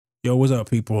Yo, what's up,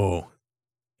 people?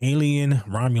 Alien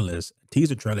Romulus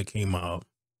teaser trailer came out.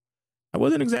 I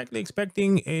wasn't exactly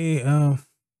expecting a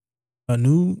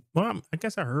new. Well, I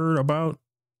guess I heard about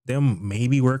them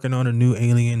maybe working on a new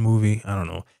Alien movie. I don't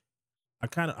know.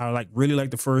 I like really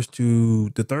like the first two.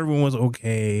 The third one was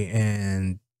okay,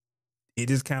 and it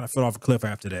just kind of fell off a cliff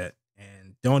after that.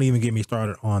 And don't even get me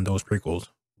started on those prequels.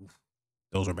 Oof,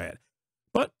 those are bad.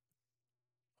 But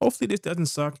hopefully this doesn't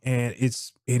suck. And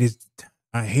it is.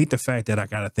 I hate the fact that I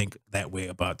gotta think that way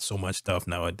about so much stuff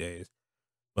nowadays.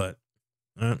 But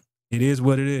uh, it is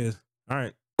what it is. All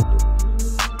right.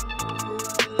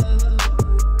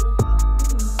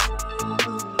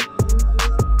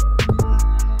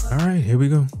 All right, here we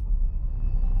go.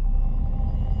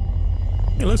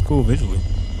 It looks cool visually.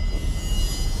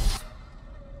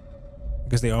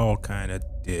 Because they all kind of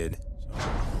did. So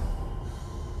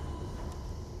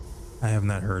I have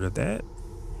not heard of that.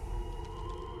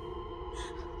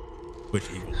 Which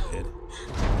evil did.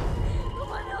 Come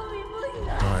on, help me, please.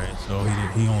 All right, so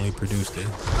he only produced it.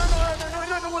 No,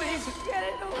 please. Get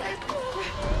it away.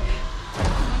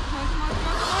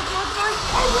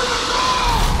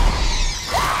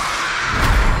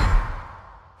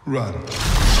 Run.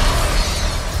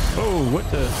 Oh, what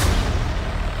the?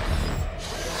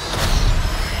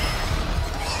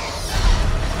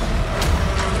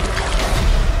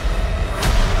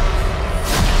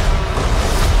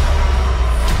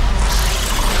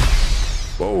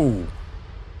 Whoa.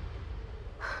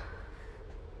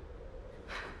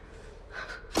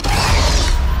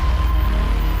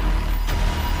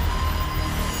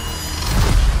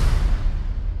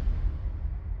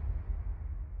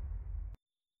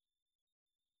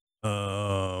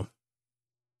 Uh,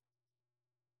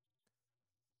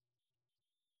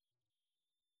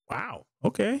 wow.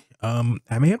 Okay.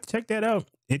 I may have to check that out.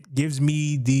 It gives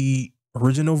me the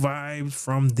original vibes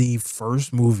from the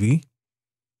first movie.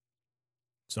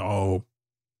 So,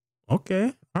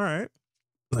 okay. All right.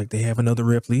 Like they have another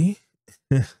Ripley.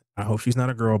 I hope she's not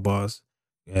a girl boss.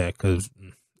 Yeah, because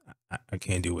I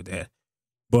can't deal with that.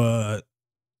 But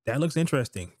that looks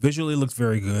interesting. Visually looks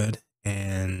very good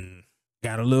and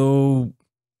got a little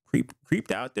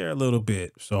creeped out there a little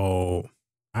bit. So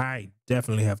I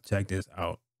definitely have to check this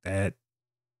out. That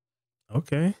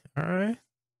okay. All right.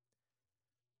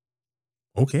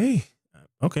 Okay.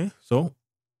 Okay. So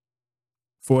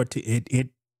it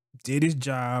did its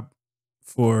job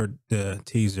for the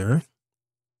teaser.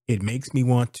 It makes me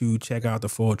want to check out the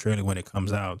full trailer when it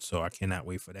comes out. So I cannot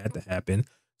wait for that to happen.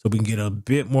 So we can get a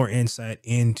bit more insight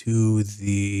into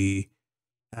the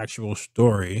actual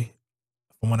story.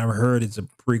 From what I've heard, it's a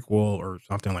prequel or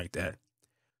something like that.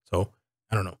 So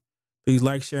I don't know. Please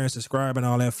like, share, and subscribe and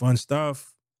all that fun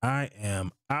stuff. I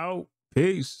am out.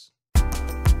 Peace.